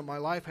understand that my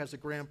life has a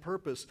grand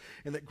purpose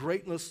and that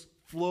greatness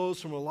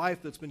flows from a life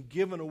that's been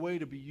given away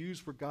to be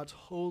used for God's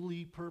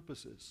holy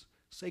purposes.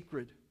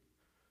 Sacred.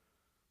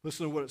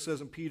 Listen to what it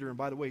says in Peter. And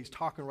by the way, he's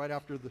talking right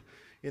after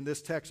in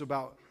this text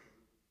about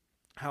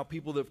how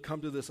people that have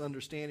come to this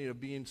understanding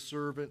of being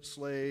servant,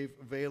 slave,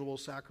 available,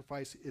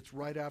 sacrifice. It's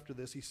right after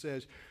this. He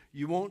says,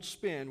 you won't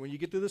spend, when you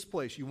get to this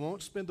place, you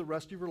won't spend the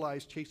rest of your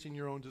lives chasing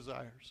your own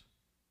desires.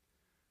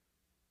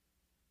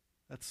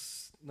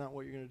 That's not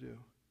what you're going to do.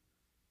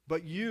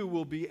 But you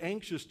will be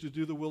anxious to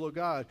do the will of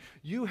God.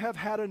 You have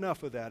had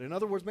enough of that. In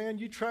other words, man,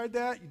 you tried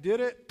that, you did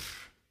it.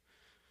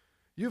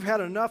 You've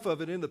had enough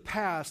of it in the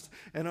past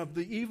and of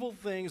the evil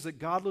things that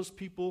godless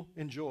people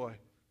enjoy.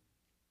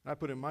 I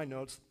put in my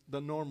notes,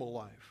 the normal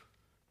life.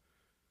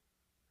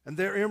 And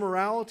their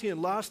immorality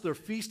and lust, their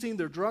feasting,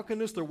 their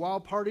drunkenness, their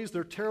wild parties,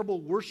 their terrible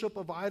worship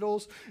of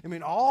idols. I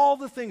mean, all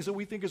the things that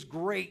we think is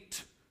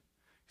great.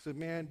 He said,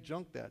 man,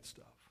 junk that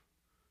stuff.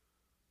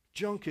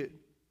 Junk it.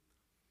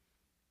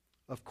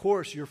 Of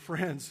course, your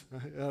friends,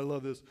 I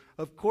love this,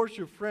 of course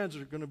your friends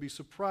are going to be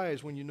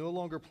surprised when you no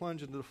longer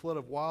plunge into the flood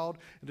of wild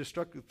and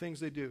destructive things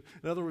they do.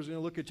 In other words, they're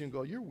going to look at you and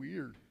go, you're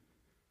weird.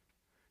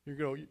 You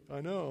go,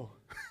 I know.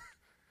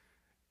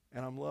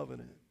 And I'm loving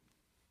it.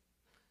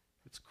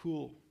 It's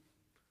cool.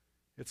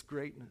 It's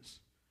greatness.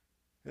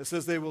 It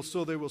says they will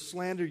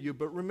slander you,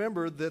 but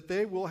remember that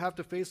they will have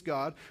to face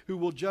God, who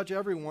will judge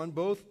everyone,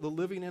 both the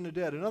living and the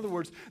dead. In other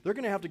words, they're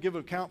going to have to give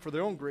an account for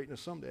their own greatness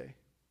someday.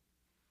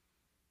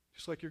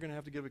 Just like you're going to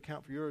have to give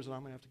account for yours, and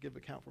I'm going to have to give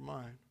account for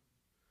mine.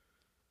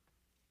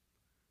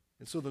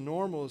 And so the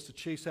normal is to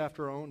chase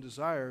after our own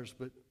desires,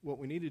 but what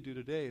we need to do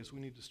today is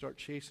we need to start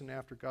chasing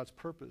after God's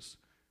purpose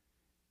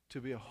to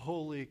be a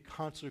holy,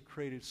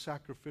 consecrated,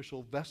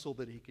 sacrificial vessel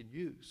that he can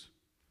use.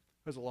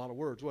 There's a lot of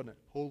words, wasn't it?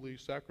 Holy,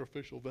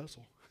 sacrificial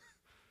vessel.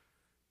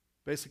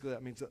 Basically,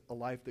 that means a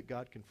life that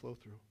God can flow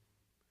through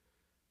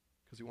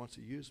because he wants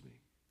to use me.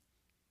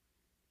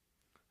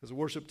 As the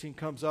worship team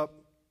comes up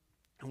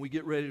and we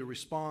get ready to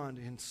respond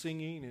in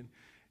singing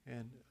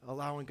and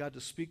allowing God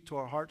to speak to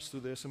our hearts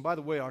through this. And by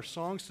the way, our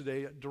songs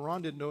today,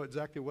 Duran didn't know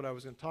exactly what I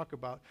was going to talk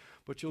about,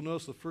 but you'll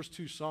notice the first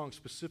two songs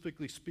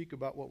specifically speak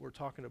about what we're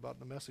talking about in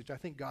the message. I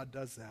think God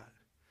does that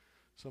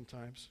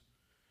sometimes.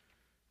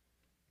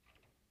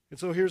 And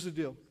so here's the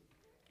deal.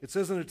 It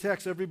says in the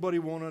text, everybody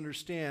won't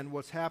understand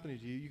what's happening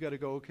to you. You got to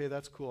go, okay,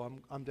 that's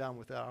cool. I'm down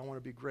with that. I want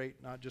to be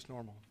great, not just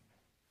normal.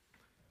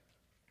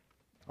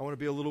 I want to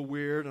be a little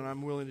weird, and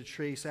I'm willing to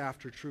chase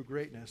after true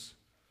greatness.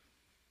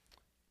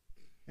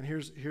 And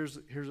here's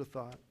a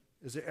thought,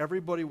 is that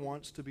everybody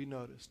wants to be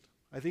noticed.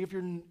 I think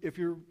if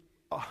you're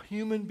a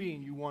human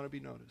being, you want to be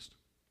noticed.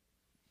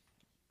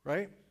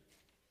 Right?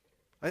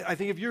 I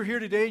think if you're here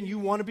today and you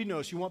want to be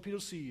noticed, you want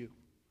people to see you.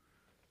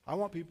 I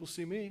want people to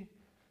see me.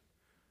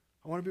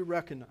 I want to be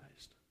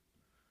recognized.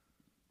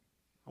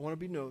 I want to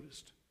be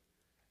noticed.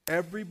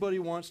 Everybody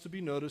wants to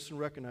be noticed and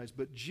recognized.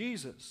 But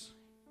Jesus,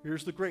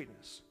 here's the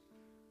greatness.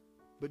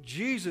 But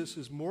Jesus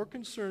is more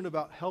concerned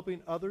about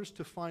helping others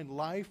to find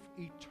life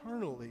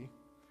eternally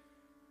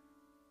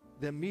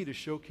than me to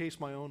showcase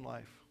my own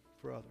life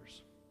for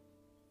others.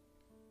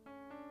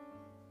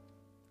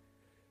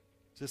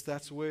 Just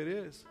that's the way it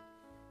is.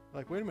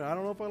 Like, wait a minute, I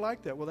don't know if I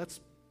like that. Well,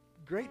 that's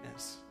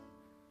greatness.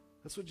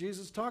 That's what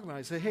Jesus is talking about.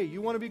 He said, hey,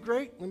 you want to be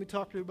great? Let me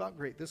talk to you about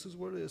great. This is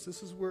what it is.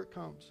 This is where it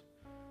comes.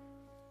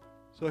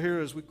 So here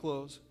as we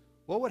close,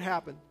 what would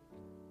happen?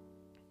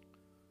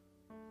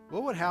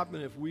 What would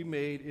happen if we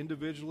made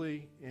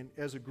individually and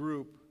as a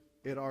group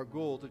it our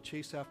goal to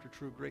chase after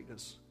true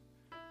greatness?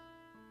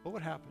 What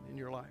would happen in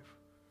your life?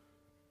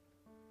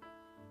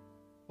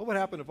 What would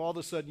happen if all of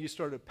a sudden you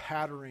started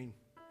patterning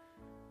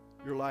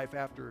your life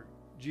after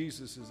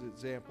Jesus'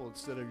 example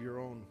instead of your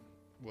own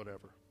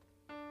whatever?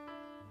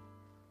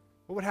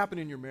 What would happen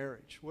in your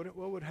marriage? What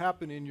would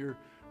happen in your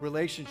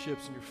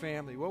relationships and your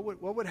family?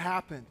 What would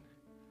happen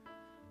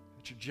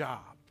at your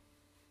job?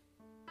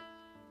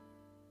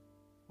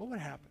 What would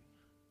happen?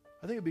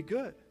 I think it'd be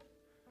good.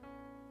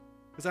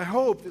 Because I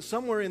hope that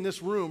somewhere in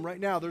this room right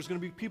now, there's going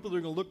to be people that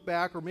are going to look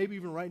back, or maybe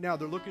even right now,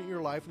 they're looking at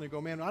your life and they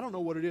go, man, I don't know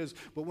what it is,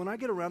 but when I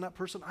get around that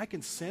person, I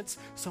can sense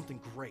something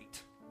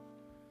great.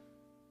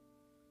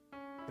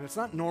 And it's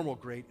not normal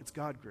great, it's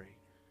God great.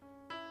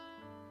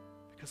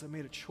 Because I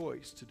made a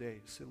choice today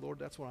to say, Lord,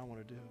 that's what I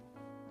want to do.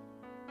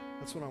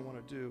 That's what I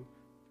want to do.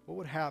 What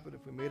would happen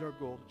if we made our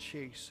goal to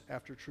chase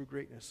after true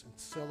greatness and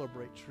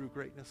celebrate true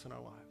greatness in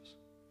our lives?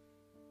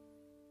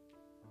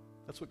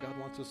 That's what God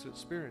wants us to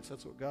experience.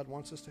 That's what God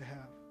wants us to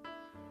have.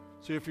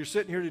 So if you're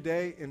sitting here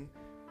today and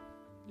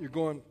you're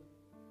going,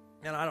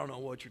 man, I don't know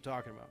what you're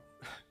talking about.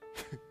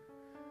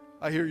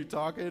 I hear you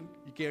talking,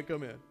 you can't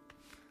come in.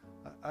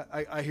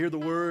 I hear the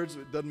words,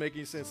 it doesn't make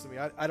any sense to me.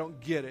 I don't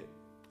get it.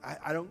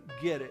 I don't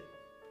get it.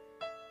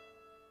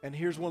 And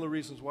here's one of the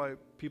reasons why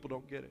people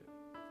don't get it,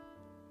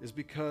 is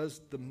because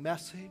the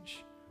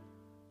message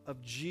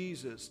of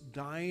Jesus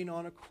dying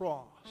on a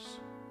cross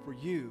for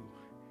you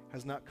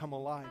has not come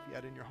alive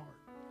yet in your heart.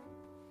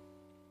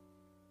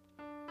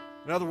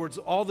 In other words,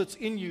 all that's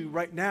in you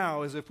right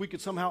now is if we could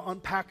somehow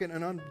unpack it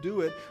and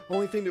undo it, the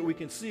only thing that we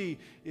can see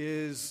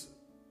is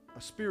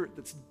a spirit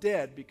that's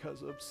dead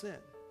because of sin.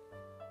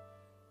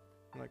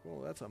 I'm like,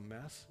 well, that's a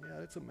mess.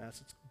 Yeah, it's a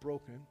mess. It's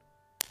broken.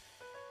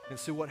 And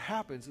so what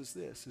happens is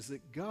this, is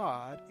that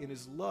God, in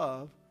his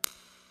love,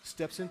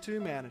 steps into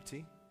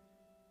humanity,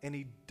 and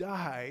he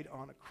died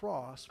on a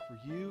cross for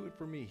you and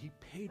for me. He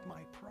paid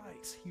my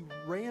price. He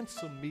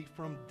ransomed me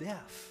from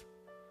death.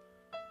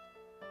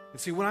 And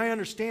see, when I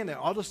understand that,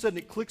 all of a sudden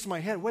it clicks in my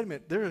head, wait a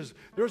minute, there's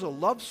a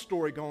love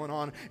story going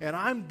on, and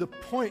I'm the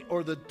point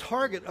or the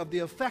target of the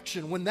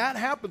affection. When that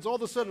happens, all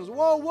of a sudden it's,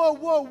 whoa, whoa,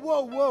 whoa,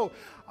 whoa, whoa.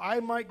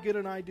 I might get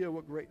an idea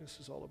what greatness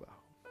is all about.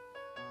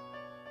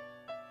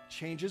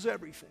 Changes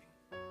everything.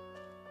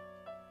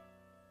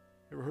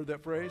 Ever heard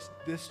that phrase?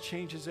 This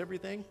changes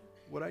everything?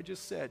 What I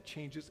just said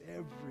changes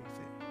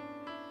everything.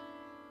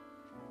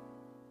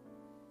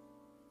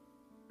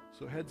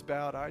 So heads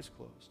bowed, eyes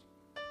closed.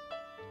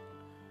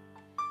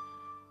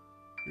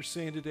 You're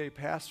saying today,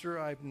 Pastor,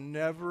 I've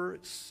never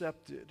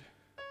accepted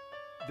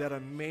that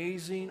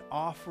amazing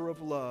offer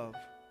of love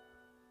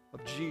of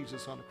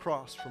Jesus on the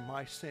cross for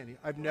my sin.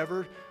 I've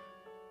never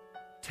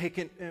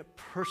taken it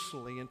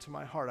personally into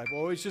my heart. I've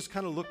always just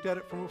kind of looked at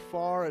it from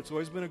afar. It's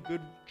always been a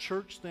good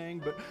church thing,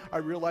 but I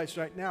realize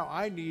right now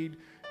I need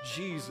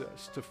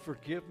Jesus to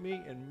forgive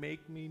me and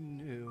make me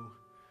new.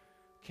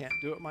 Can't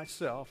do it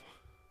myself.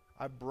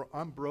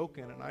 I'm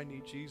broken, and I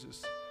need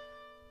Jesus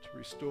to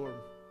restore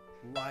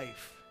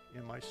life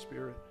in my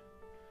spirit.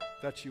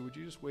 If that's you, would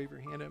you just wave your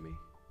hand at me?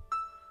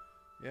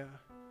 Yeah.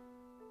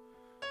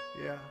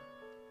 Yeah.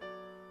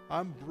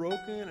 I'm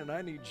broken and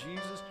I need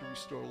Jesus to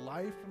restore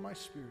life in my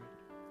spirit.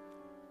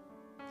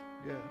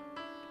 Yeah.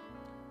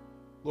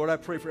 Lord, I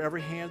pray for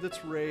every hand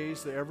that's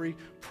raised, that every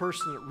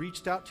person that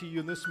reached out to you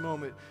in this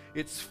moment.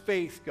 It's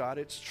faith, God.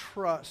 It's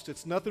trust.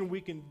 It's nothing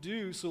we can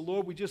do. So,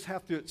 Lord, we just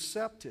have to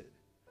accept it.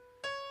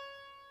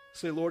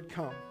 Say, Lord,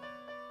 come.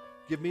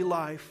 Give me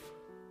life.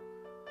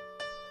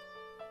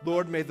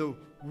 Lord, may the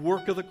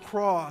work of the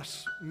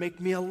cross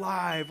make me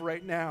alive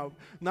right now.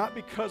 Not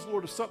because,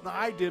 Lord, of something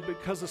I did, but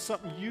because of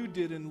something you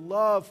did in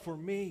love for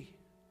me.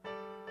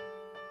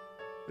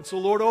 And so,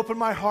 Lord, open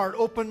my heart,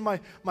 open my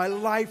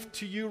life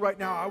to you right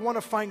now. I want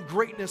to find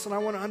greatness and I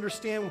want to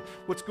understand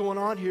what's going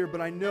on here,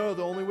 but I know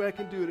the only way I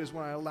can do it is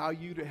when I allow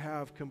you to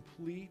have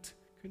complete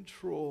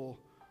control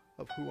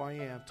of who I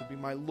am, to be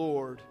my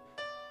Lord,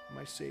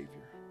 my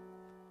Savior.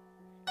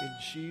 In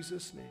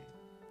Jesus' name,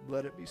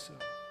 let it be so.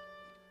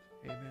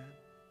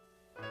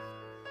 Amen.